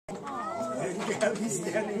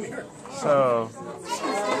So,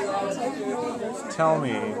 tell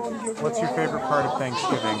me, what's your favorite part of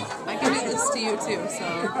Thanksgiving? I can do this to you too, so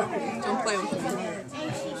don't play with me.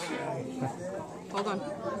 Hold on.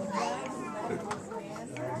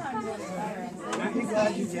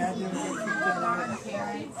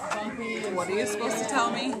 What are you supposed to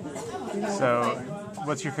tell me? So,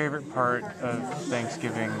 what's your favorite part of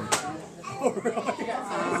Thanksgiving? The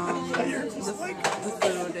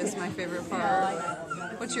food is my favorite part.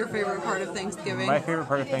 What's your favorite part of Thanksgiving? My favorite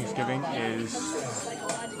part of Thanksgiving is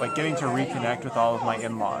like getting to reconnect with all of my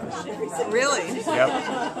in-laws. Really? Yep.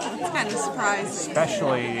 It's kind of surprising.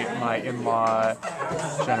 Especially my in-law,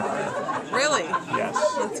 Jennifer. Really? Yes.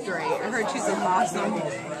 That's great. I heard she's awesome.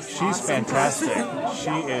 She's fantastic. She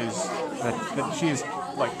is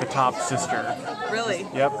like the top sister. Really?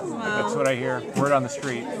 Yep. That's what I hear. Word on the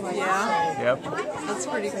street. Yeah? Yep. That's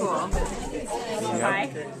pretty cool.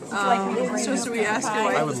 Yep. So should we ask your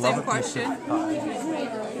wife the same question? Pie.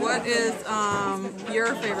 What is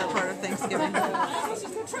your favorite part of Thanksgiving?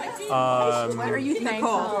 What are you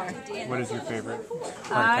thankful for? What is your favorite part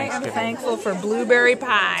of I am Thanksgiving? thankful for blueberry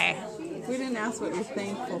pie. We didn't ask what you're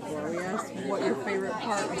thankful for. We asked what your favorite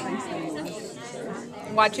part of Thanksgiving was.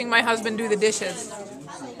 Watching my husband do the dishes.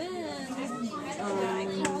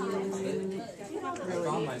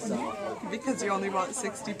 Because you only bought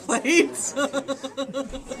 60 plates.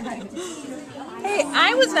 Hey,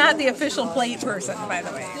 I was not the official plate person, by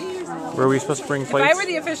the way. Were we supposed to bring plates? If I were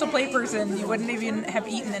the official plate person, you wouldn't even have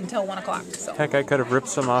eaten until 1 o'clock. So. Heck, I could have ripped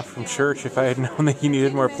some off from church if I had known that you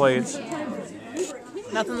needed more plates.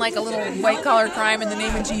 Nothing like a little white-collar crime in the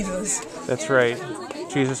name of Jesus. That's right.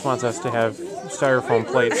 Jesus wants us to have styrofoam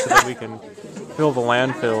plates so that we can fill the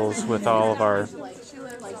landfills with all of our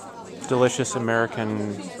delicious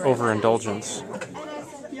American overindulgence.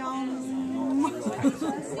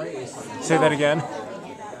 Say that again.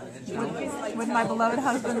 Would my beloved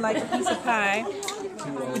husband like a piece of pie?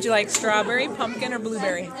 Would you like strawberry, pumpkin, or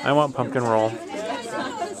blueberry? I want pumpkin roll.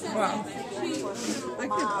 Wow. I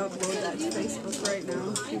could upload that to Facebook right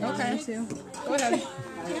now. Okay. Go ahead.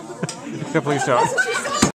 Please don't.